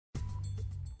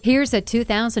Here's a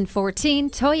 2014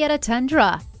 Toyota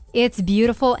Tundra. It's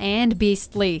beautiful and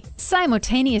beastly,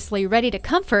 simultaneously ready to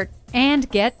comfort and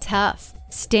get tough.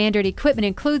 Standard equipment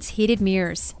includes heated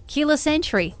mirrors, keyless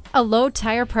entry, a low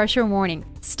tire pressure warning,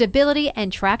 stability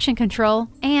and traction control,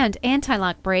 and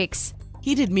anti-lock brakes.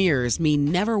 Heated mirrors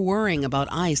mean never worrying about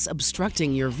ice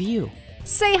obstructing your view.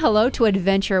 Say hello to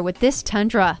adventure with this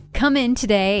Tundra. Come in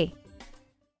today.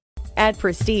 At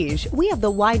Prestige, we have the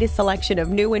widest selection of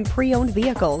new and pre-owned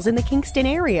vehicles in the Kingston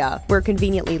area. We're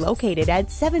conveniently located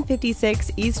at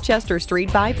 756 East Chester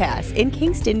Street Bypass in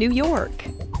Kingston, New York.